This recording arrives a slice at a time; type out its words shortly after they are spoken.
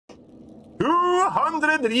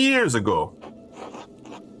200 years ago.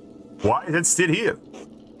 Why is it still here?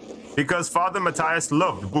 Because Father Matthias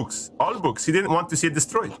loved books. All books. He didn't want to see it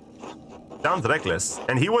destroyed. Sounds reckless.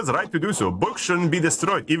 And he was right to do so. Books shouldn't be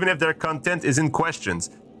destroyed, even if their content is in questions.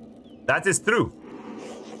 That is true.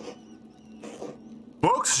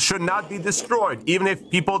 Books should not be destroyed, even if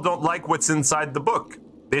people don't like what's inside the book.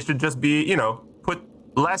 They should just be, you know, put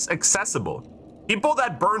less accessible. People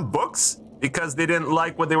that burn books because they didn't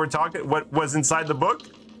like what they were talking, what was inside the book,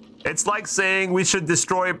 it's like saying we should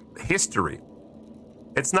destroy history.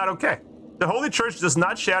 It's not okay. The Holy Church does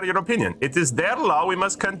not share your opinion. It is their law we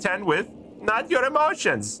must contend with, not your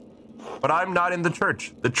emotions. But I'm not in the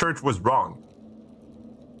church. The church was wrong.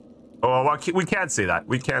 Oh, well, we can't say that.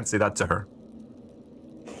 We can't say that to her.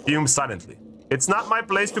 Fume silently. It's not my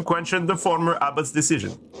place to question the former abbot's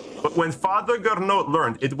decision. But when Father Garnaut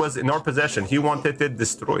learned it was in our possession, he wanted it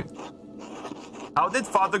destroyed. How did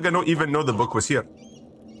Father Garnaut even know the book was here?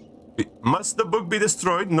 Must the book be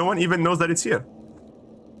destroyed? No one even knows that it's here.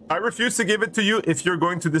 I refuse to give it to you if you're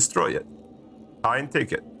going to destroy it. Fine,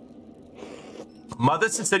 take it. Mother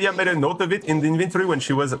Cecilia made a note of it in the inventory when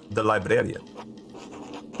she was the librarian.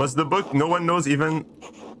 Was the book? No one knows even...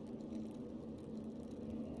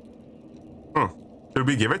 Should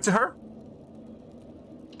we give it to her?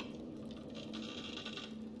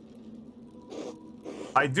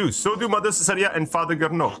 I do. So do Mother Cecilia and Father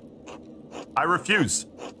Garnaut. I refuse.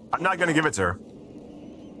 I'm not going to give it to her.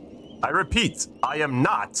 I repeat, I am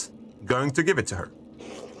not going to give it to her.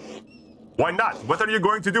 Why not? What are you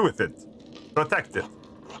going to do with it? Protect it.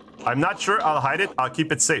 I'm not sure I'll hide it. I'll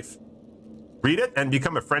keep it safe. Read it and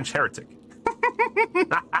become a French heretic.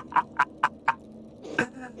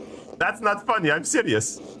 That's not funny. I'm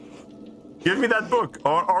serious. Give me that book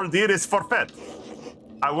or our deal is forfeit.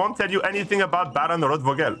 I won't tell you anything about Baron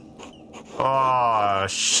Rodvogel. Oh,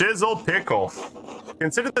 shizzle pickle.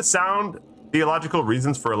 Consider the sound theological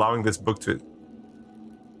reasons for allowing this book to...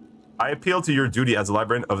 I appeal to your duty as a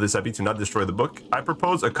librarian of this abbey to not destroy the book. I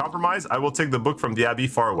propose a compromise. I will take the book from the abbey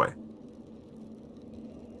far away.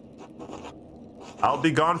 I'll be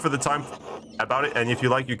gone for the time about it, and if you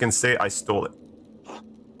like, you can say I stole it.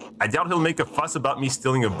 I doubt he'll make a fuss about me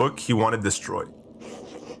stealing a book he wanted destroyed.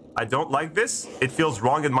 I don't like this. It feels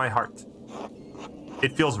wrong in my heart.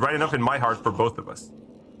 It feels right enough in my heart for both of us.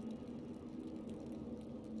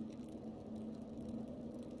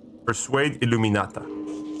 Persuade Illuminata.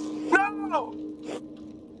 No!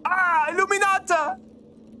 Ah, Illuminata!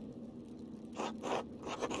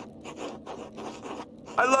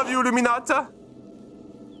 I love you, Illuminata.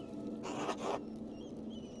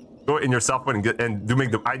 Go in yourself and do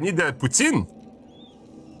make the... I need the Putin.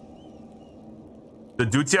 The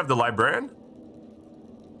duty of the librarian?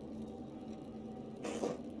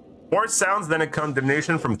 More sounds than a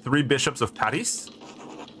condemnation from 3 bishops of Paris?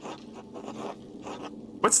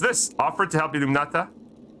 What's this? Offer to help Illuminata?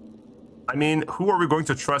 I mean, who are we going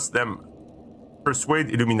to trust them? Persuade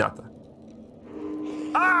Illuminata.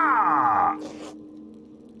 Ah!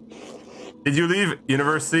 Did you leave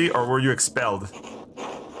university or were you expelled?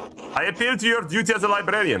 I appeal to your duty as a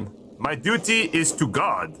librarian. My duty is to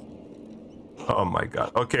God. Oh my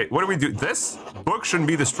God. Okay, what do we do? This book shouldn't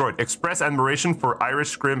be destroyed. Express admiration for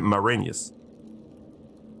Irish Scrim Maranius.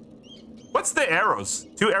 What's the arrows?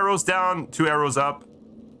 2 arrows down, 2 arrows up.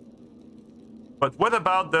 But what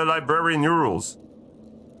about the librarian new rules?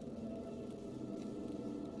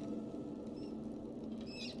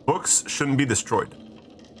 Books shouldn't be destroyed.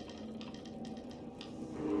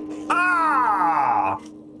 Ah!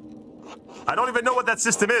 I don't even know what that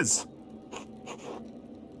system is.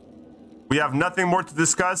 We have nothing more to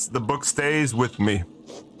discuss. The book stays with me.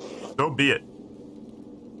 So be it.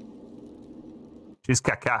 She's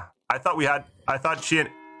caca. I thought we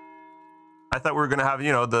were gonna have,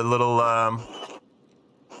 you know, the little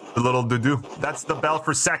doo-doo. That's the bell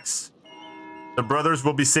for sex. The brothers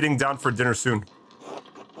will be sitting down for dinner soon.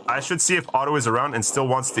 I should see if Otto is around and still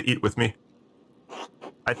wants to eat with me.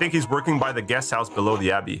 I think he's working by the guest house below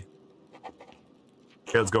the abbey.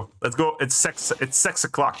 Okay, let's go. Let's go. It's 6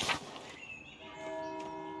 o'clock.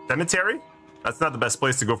 Cemetery? That's not the best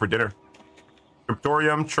place to go for dinner.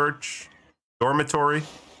 Scriptorium, church, dormitory.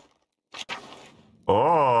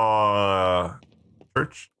 Oh,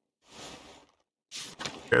 church.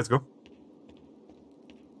 Okay, let's go.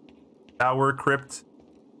 Tower, crypt,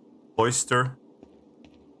 cloister,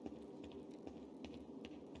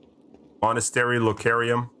 monastery,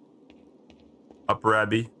 locarium, upper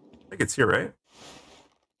abbey. I think it's here, right?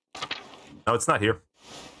 No, it's not here.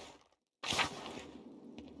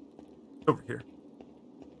 It's over here.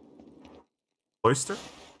 Cloister?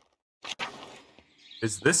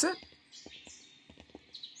 Is this it?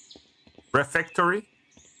 Refectory.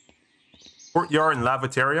 Courtyard and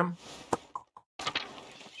lavatory. Okay,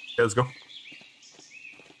 let's go.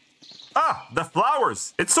 Ah, the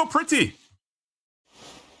flowers. It's so pretty.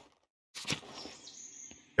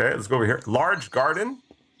 Okay, let's go over here. Large garden.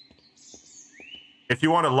 If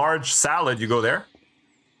you want a large salad, you go there.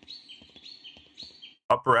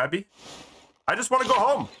 Upper Abbey. I just want to go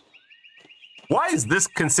home. Why is this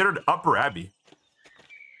considered Upper Abbey?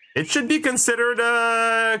 It should be considered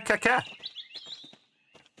caca.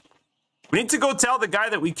 We need to go tell the guy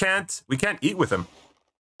that we can't eat with him.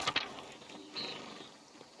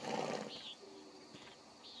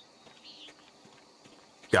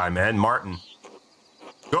 Guy, man, Martin.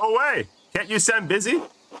 Go away. Can't you sound busy?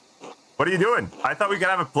 What are you doing? I thought we could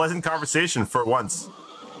have a pleasant conversation for once.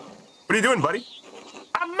 What are you doing, buddy?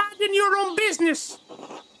 I'm minding your own business.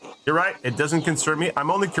 You're right. It doesn't concern me. I'm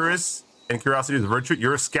only curious, and curiosity is a virtue.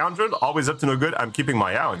 You're a scoundrel, always up to no good. I'm keeping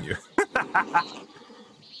my eye on you.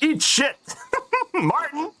 Eat shit.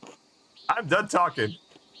 Martin, I'm done talking.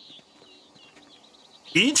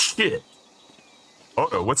 Eat shit.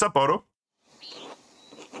 Odo, what's up, Odo?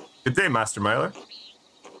 Good day, Master Maler.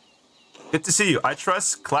 Good to see you. I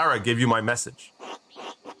trust Clara gave you my message.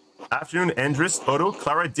 Afternoon, Andreas. Odo,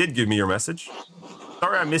 Clara did give me your message.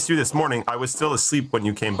 Sorry I missed you this morning. I was still asleep when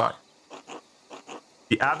you came by.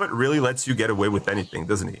 The abbot really lets you get away with anything,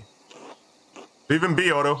 doesn't he? Leave him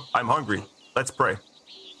be, Odo. I'm hungry. Let's pray.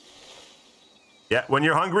 Yeah, when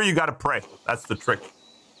you're hungry, you gotta pray. That's the trick.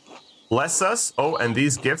 Bless us, oh, and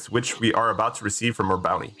these gifts which we are about to receive from our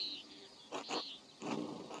bounty.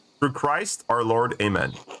 Through Christ our Lord,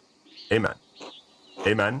 amen. Amen.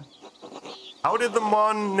 Amen. How did the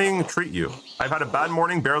morning treat you? I've had a bad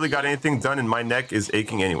morning, barely got anything done, and my neck is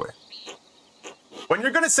aching anyway. When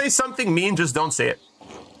you're gonna say something mean, just don't say it.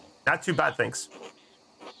 Not too bad, thanks.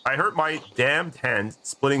 I hurt my damned hand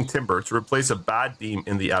splitting timber to replace a bad beam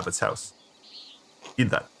in the abbot's house. Eat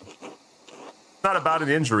that. It's not about an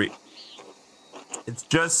injury. It's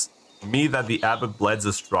just me that the abbot bleds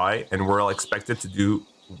us dry, and we're all expected to do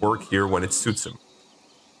work here when it suits him.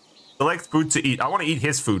 Select food to eat. I want to eat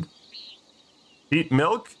his food. Eat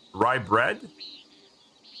milk, rye bread.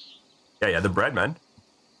 Yeah, the bread, man.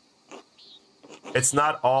 It's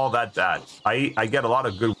not all that bad. I get a lot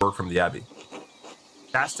of good work from the Abbey.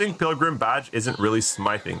 Casting pilgrim badge isn't really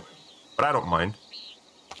smithing, but I don't mind.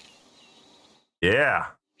 Yeah,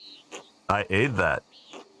 I ate that.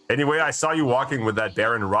 Anyway, I saw you walking with that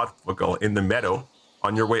Baron Rotfuckle in the meadow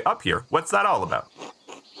on your way up here. What's that all about?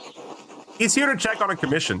 He's here to check on a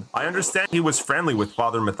commission. I understand he was friendly with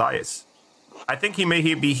Father Matthias. I think he may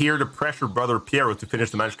be here to pressure Brother Piero to finish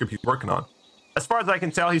the manuscript he's working on. As far as I can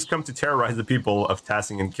tell, he's come to terrorize the people of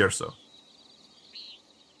Tassing and Kiersau.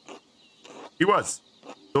 He was.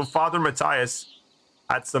 Though Father Matthias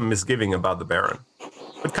had some misgiving about the Baron.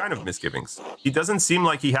 What kind of misgivings? He doesn't seem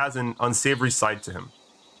like he has an unsavory side to him.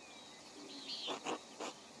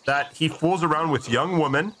 That he fools around with young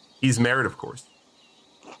women. He's married, of course.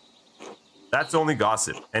 That's only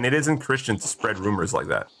gossip, and it isn't Christian to spread rumors like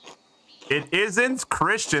that. It isn't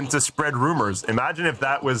Christian to spread rumors. Imagine if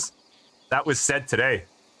that was said today.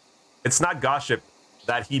 It's not gossip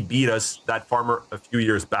that he beat us, that farmer, a few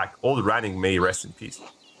years back. Old Ranning may rest in peace.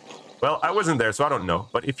 Well, I wasn't there, so I don't know.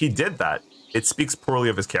 But if he did that, it speaks poorly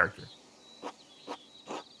of his character.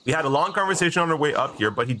 We had a long conversation on our way up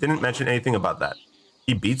here, but he didn't mention anything about that.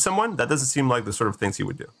 He beat someone? That doesn't seem like the sort of things he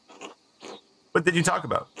would do. What did you talk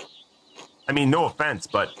about? I mean, no offense,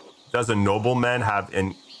 but what does a nobleman have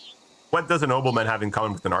in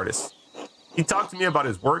common with an artist? He talked to me about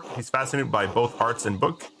his work. He's fascinated by both arts and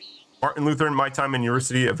book. Martin Luther in my time in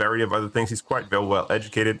university, a variety of other things. He's quite well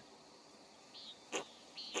educated.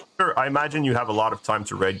 Sure, I imagine you have a lot of time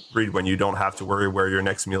to read when you don't have to worry where your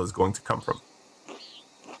next meal is going to come from.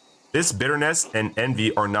 This bitterness and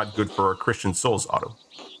envy are not good for our Christian souls, Otto.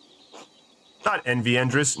 Not envy,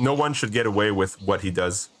 Andreas. No one should get away with what he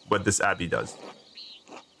does, what this Abbey does.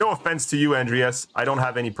 No offense to you, Andreas. I don't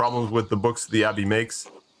have any problems with the books the Abbey makes.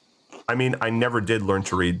 I mean, I never did learn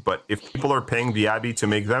to read, but if people are paying the Abbey to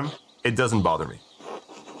make them, it doesn't bother me.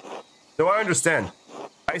 No, I understand.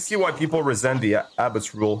 I see why people resent the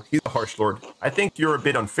Abbot's rule. He's a harsh lord. I think you're a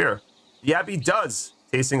bit unfair. The Abbey does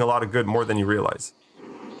tasting a lot of good more than you realize.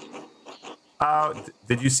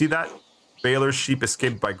 Did you see that? Baylor's sheep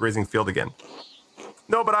escaped by grazing field again.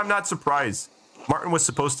 No, but I'm not surprised. Martin was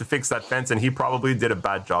supposed to fix that fence, and he probably did a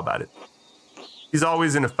bad job at it. He's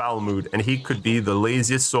always in a foul mood, and he could be the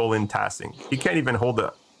laziest soul in Tassing. He can't even hold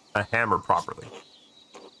a hammer properly.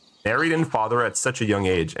 Married and father at such a young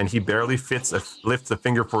age, and he barely lifts a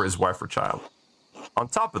finger for his wife or child. On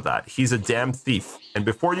top of that, he's a damn thief. And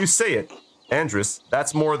before you say it, Andreas,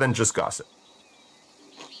 that's more than just gossip.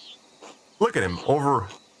 Look at him over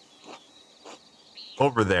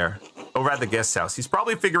there, over at the guest house. He's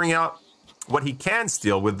probably figuring out what he can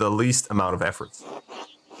steal with the least amount of efforts.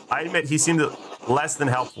 I admit he seemed less than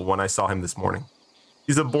helpful when I saw him this morning.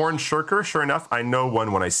 He's a born shirker, sure enough. I know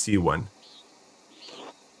one when I see one.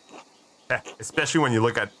 Especially when you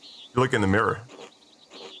look in the mirror.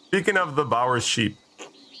 Speaking of the Bauer's sheep,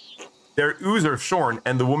 their ooze are shorn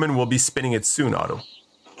and the woman will be spinning it soon, Otto.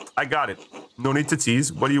 I got it. No need to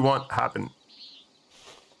tease. What do you want happen?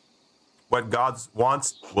 What God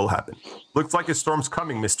wants will happen. Looks like a storm's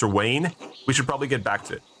coming, Mr. Wayne. We should probably get back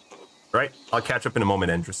to it. Right? I'll catch up in a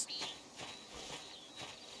moment, Andreas.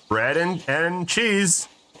 Bread and cheese.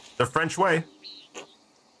 The French way.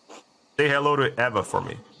 Say hello to Eva for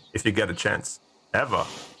me, if you get a chance. Eva.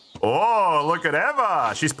 Oh, look at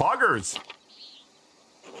Eva. She's poggers.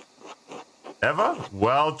 Eva?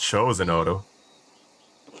 Well chosen, Otto.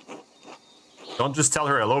 Don't just tell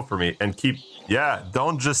her hello for me and keep... Yeah,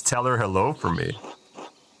 don't just tell her hello for me.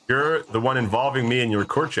 You're the one involving me in your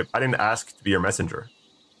courtship. I didn't ask to be your messenger.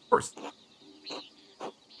 Of course.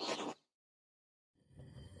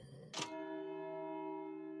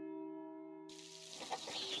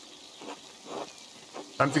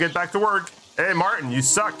 Time to get back to work. Hey, Martin, you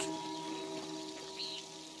suck.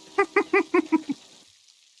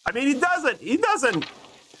 I mean, he doesn't.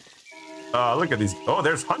 Look at these. Oh,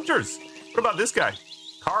 there's hunters. What about this guy?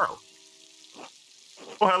 Carl.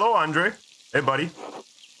 Oh, hello, Andre. Hey, buddy.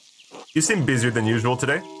 You seem busier than usual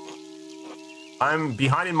today. I'm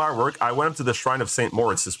behind in my work. I went up to the shrine of St.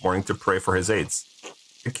 Moritz this morning to pray for his aids.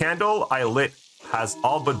 The candle I lit has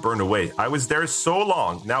all but burned away. I was there so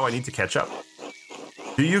long. Now I need to catch up.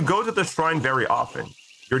 Do you go to the shrine very often?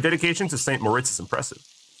 Your dedication to St. Moritz is impressive.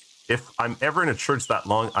 If I'm ever in a church that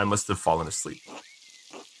long, I must have fallen asleep.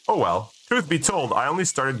 Oh well, truth be told, I only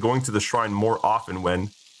started going to the shrine more often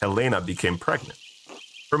when Helena became pregnant.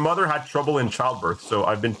 Her mother had trouble in childbirth, so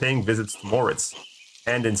I've been paying visits to Moritz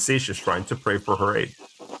and in Satia's shrine to pray for her aid.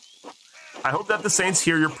 I hope that the saints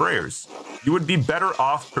hear your prayers. You would be better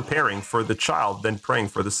off preparing for the child than praying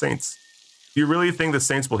for the saints. Do you really think the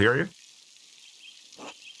saints will hear you?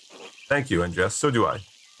 Thank you, Andreas. So do I.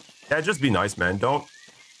 Yeah, just be nice, man.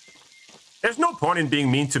 There's no point in being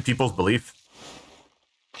mean to people's belief.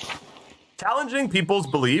 Challenging people's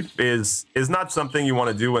belief is not something you want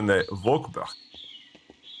to do in the Volkberg.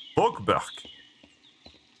 Volkberg.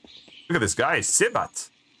 Look at this guy, Sibat.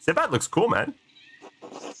 Sibat looks cool, man.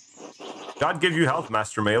 God give you health,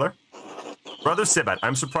 Master Maler. Brother Sibat,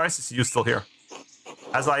 I'm surprised to see you still here.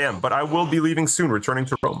 As I am, but I will be leaving soon, returning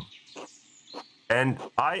to Rome. And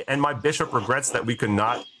I and my bishop regrets that we could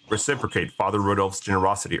not reciprocate Father Rudolph's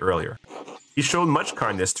generosity earlier. He showed much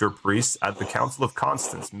kindness to a priest at the Council of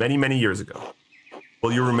Constance many, many years ago.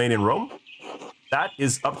 Will you remain in Rome? That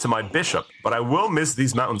is up to my bishop, but I will miss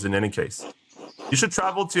these mountains in any case. You should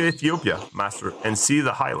travel to Ethiopia, Master, and see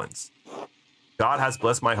the highlands. God has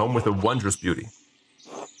blessed my home with a wondrous beauty.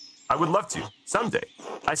 I would love to, someday.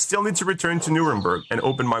 I still need to return to Nuremberg and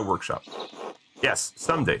open my workshop. Yes,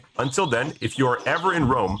 someday. Until then, if you are ever in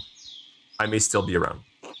Rome, I may still be around.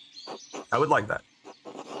 I would like that.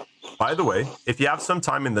 By the way, if you have some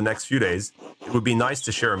time in the next few days, it would be nice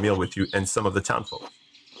to share a meal with you and some of the townfolk.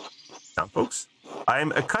 Townfolks? I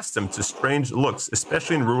am accustomed to strange looks,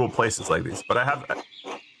 especially in rural places like these, but I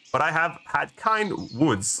have had kind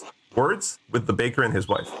words with the baker and his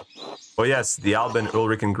wife. Oh yes, the Alban,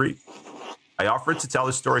 Ulrich, and Greek. I offered to tell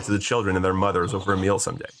the story to the children and their mothers over a meal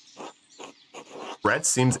someday. Brett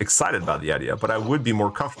seems excited about the idea, but I would be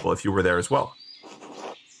more comfortable if you were there as well.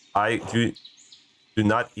 I do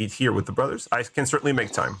not eat here with the brothers. I can certainly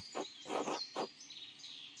make time.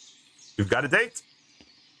 We've got a date.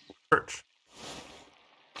 Church.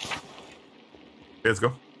 Okay, let's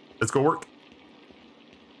go. Let's go work.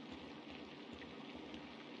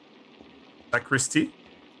 Sacristy.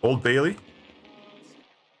 Old Bailey.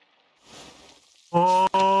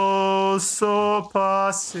 Oh, so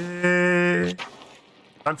passé.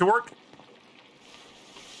 Time to work.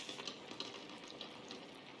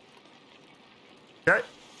 Okay.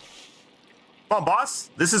 Come on,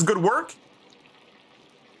 boss. This is good work.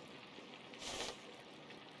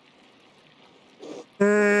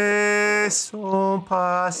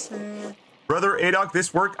 Brother Adok,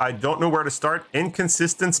 this work, I don't know where to start.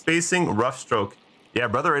 Inconsistent spacing, rough stroke. Yeah,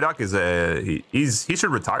 Brother Adok is he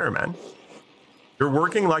should retire, man. You're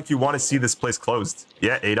working like you want to see this place closed.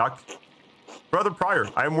 Yeah, Adok. Brother Pryor,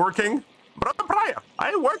 Brother Pryor,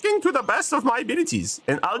 I'm working to the best of my abilities,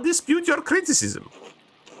 and I'll dispute your criticism.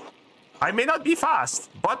 I may not be fast,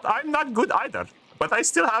 but I'm not good either. But I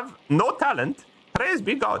still have no talent. Praise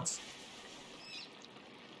be gods.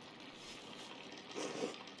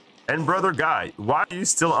 And brother Guy, why are you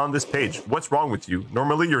still on this page? What's wrong with you?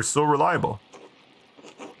 Normally you're so reliable.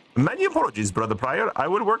 Many apologies, brother Prior. I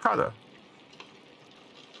will work harder.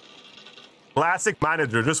 Classic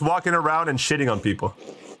manager, just walking around and shitting on people.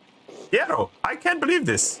 Piero, I can't believe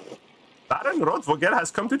this. Baron Rotvogel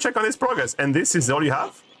has come to check on his progress, and this is all you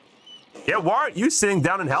have? Yeah, why aren't you sitting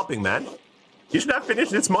down and helping, man? You should have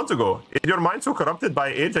finished this months ago. Is your mind so corrupted by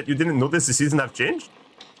age that you didn't notice the season have changed?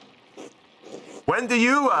 When do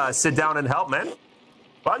you sit down and help, man?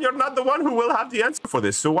 Well, you're not the one who will have the answer for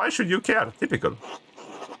this, so why should you care? Typical.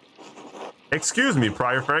 Excuse me,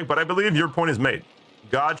 Prior Ferric, but I believe your point is made.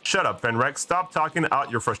 God, shut up, Fenrek. Stop talking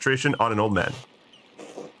out your frustration on an old man.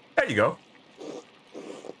 There you go.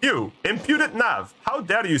 You, impudent Nav, how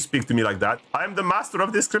dare you speak to me like that? I am the master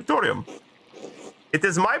of this scriptorium. It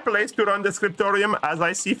is my place to run the scriptorium as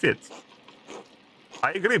I see fit.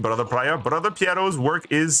 I agree, Brother Prior. Brother Piero's work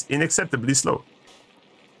is unacceptably slow.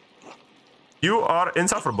 You are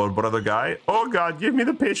insufferable, Brother Guy. Oh God, give me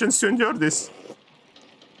the patience to endure this.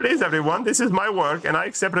 Please, everyone, this is my work, and I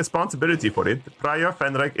accept responsibility for it. Prior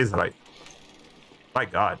Fenrek is right. My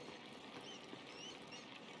God.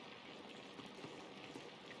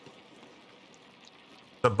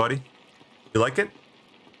 What's up, buddy? You like it?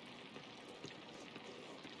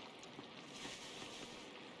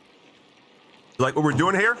 You like what we're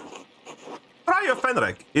doing here? Prior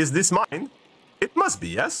Fenrek, is this mine? It must be,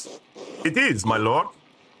 yes? It is, my lord.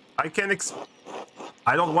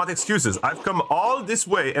 I don't want excuses. I've come all this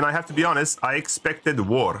way, and I have to be honest, I expected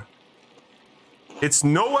war. It's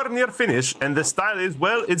nowhere near finished, and the style is,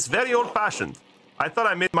 well, it's very old-fashioned. I thought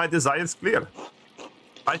I made my desires clear.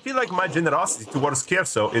 I feel like my generosity towards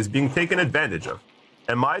Kiersau is being taken advantage of.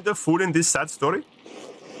 Am I the fool in this sad story?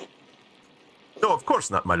 No, of course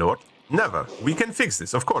not, my lord. Never. We can fix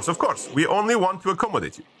this, of course, of course. We only want to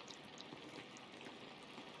accommodate you.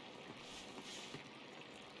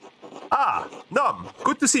 Ah, Nom,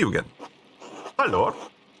 good to see you again. My lord.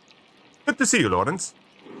 Good to see you, Lawrence.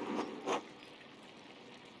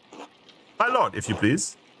 My lord, if you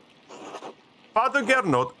please. Father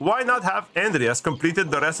Gernot, why not have Andreas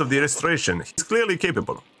completed the rest of the illustration? He's clearly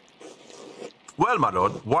capable. Well, my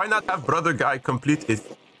lord, why not have Brother Guy complete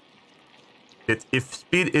it if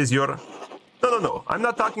speed is your... No, I'm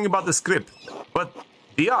not talking about the script, but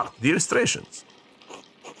the art, the illustrations.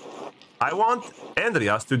 I want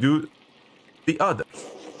Andreas to do the others.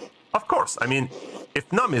 Of course, I mean, if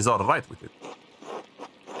Num is all right with it.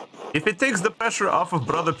 If it takes the pressure off of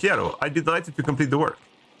Brother Piero, I'd be delighted to complete the work.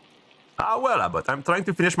 Ah, well, Abbot, I'm trying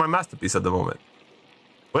to finish my masterpiece at the moment.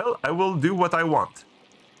 Well, I will do what I want.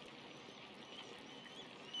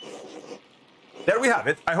 There we have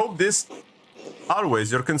it. I hope this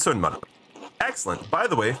always your concern, madam. Excellent. By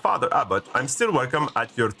the way, Father Abbot, I'm still welcome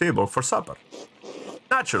at your table for supper.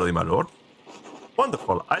 Naturally, my lord.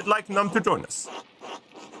 Wonderful. I'd like Num to join us.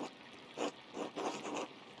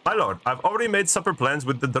 My lord, I've already made supper plans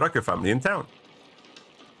with the Drucker family in town.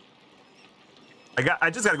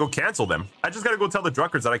 I just gotta go cancel them. I just gotta go tell the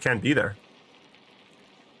Druckers that I can't be there.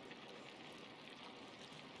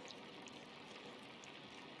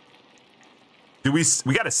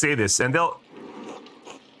 We gotta say this, and they'll...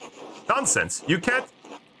 Nonsense. You can't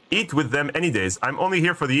eat with them any days. I'm only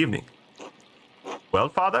here for the evening. Well,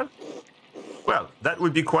 Father? Well, that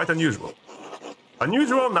would be quite unusual.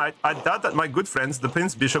 Unusual night, I doubt that my good friends, the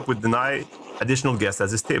Prince Bishop, would deny additional guests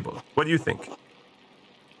at his table. What do you think?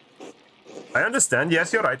 I understand.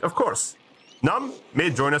 Yes, you're right. Of course. Num may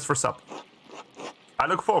join us for supper. I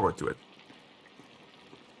look forward to it.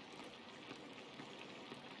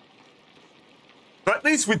 But at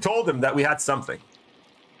least we told him that we had something.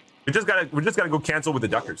 We just gotta go cancel with the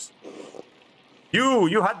Duckers.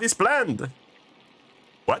 You had this planned.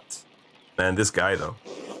 What? Man, this guy though.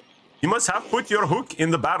 You must have put your hook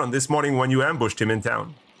in the Baron this morning when you ambushed him in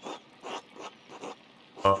town.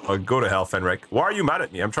 Go to hell, Fenrek. Why are you mad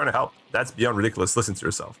at me? I'm trying to help. That's beyond ridiculous. Listen to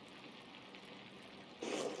yourself.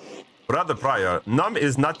 Brother Prior, Num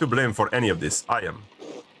is not to blame for any of this. I am.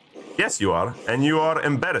 Yes, you are. And you are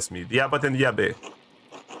embarrassed me, the Abbot and the Abbé.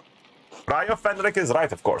 Prior Fenrek is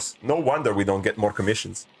right, of course. No wonder we don't get more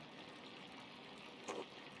commissions.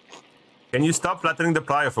 Can you stop flattering the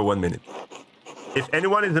Prior for 1 minute? If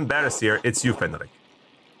anyone is embarrassed here, it's you, Fenrek.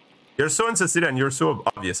 You're so insincere and you're so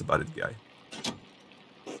obvious about it, guy.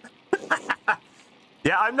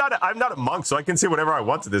 Yeah, I'm not a monk, so I can say whatever I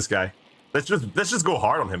want to this guy. Let's just go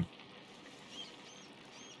hard on him.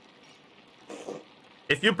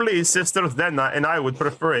 If you please, Sister Zena and I would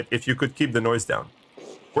prefer it if you could keep the noise down.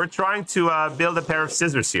 We're trying to build a pair of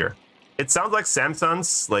scissors here. It sounds like Samson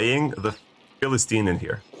slaying the Philistine in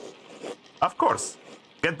here. Of course.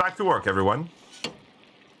 Get back to work, everyone.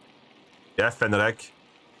 Yeah, Fenrek.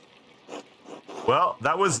 Well,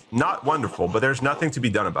 that was not wonderful, but there's nothing to be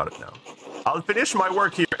done about it now. I'll finish my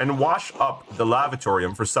work here and wash up the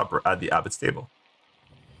lavatorium for supper at the abbot's table.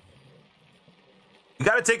 You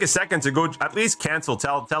gotta take a second to go at least cancel,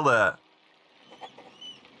 tell a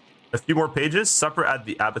few more pages. Supper at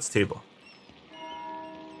the abbot's table.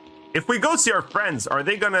 If we go see our friends, are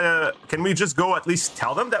they gonna, can we just go at least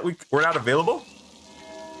tell them that we're not available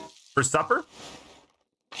for supper?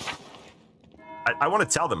 I want to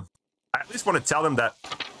tell them. I at least want to tell them that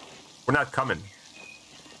we're not coming.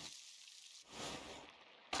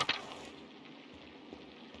 I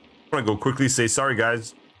want to go quickly say, sorry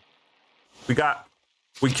guys, we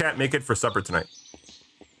can't make it for supper tonight.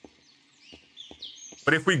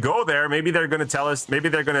 But if we go there, maybe they're going to tell us, maybe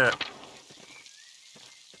they're going to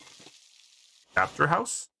capture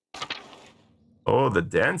house. Oh, the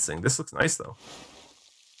dancing. This looks nice though.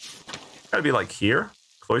 Gotta be like here,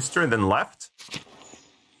 cloister, and then left.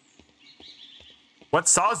 What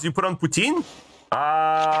sauce do you put on poutine?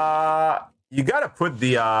 You gotta put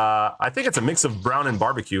the, I think it's a mix of brown and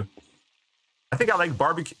barbecue. I think I like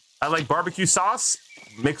barbecue sauce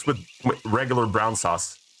mixed with regular brown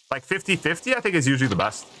sauce. Like 50-50, I think is usually the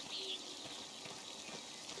best.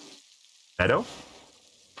 Meadow?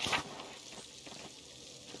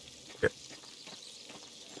 Okay.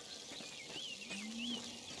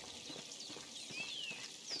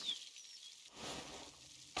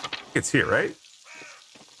 It's here, right?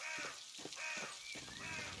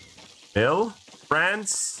 Mill,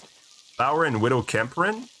 France, Bauer and Widow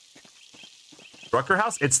Kemperin. Rucker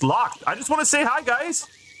House, it's locked. I just want to say hi, guys.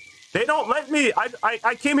 They don't let me.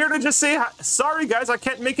 I came here to just say hi. Sorry, guys, I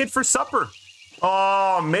can't make it for supper.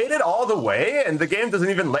 Oh, made it all the way, and the game doesn't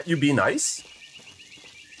even let you be nice?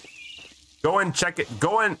 Go and check it.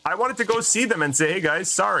 Go and, I wanted to go see them and say, hey,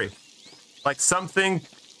 guys, sorry. Like something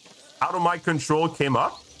out of my control came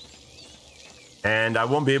up, and I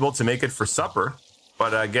won't be able to make it for supper.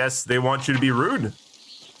 But I guess they want you to be rude.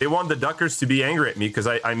 They want the Duckers to be angry at me because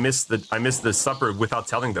I missed the supper without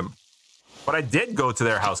telling them. But I did go to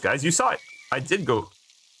their house, guys. You saw it. I did go.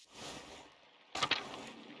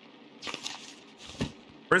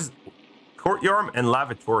 Where's courtyard and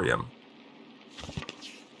lavatorium?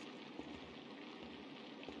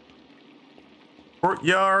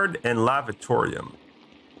 Courtyard and lavatorium.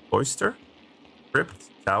 Oyster, crypt,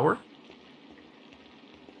 tower,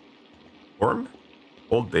 orm.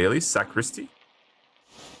 Old Bailey, sacristy.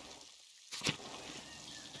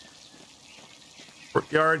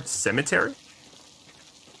 Courtyard, cemetery.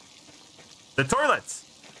 The toilet.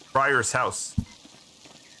 Friar's house.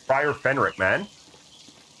 Friar Fenric, man.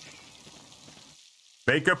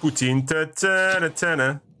 Make a poutine,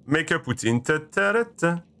 ta-ta-ta-ta. Make a poutine,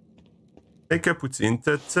 ta-ta-ta-ta. Make a poutine,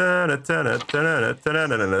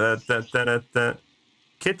 ta-ta-ta-ta.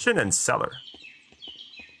 Kitchen and cellar.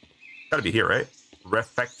 Gotta be here, right?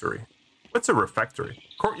 Refectory. What's a refectory?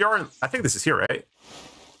 Courtyard. I think this is here, right?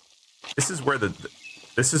 This is where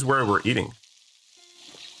this is where we're eating.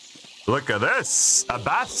 Look at this, a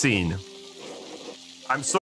bath scene. I'm so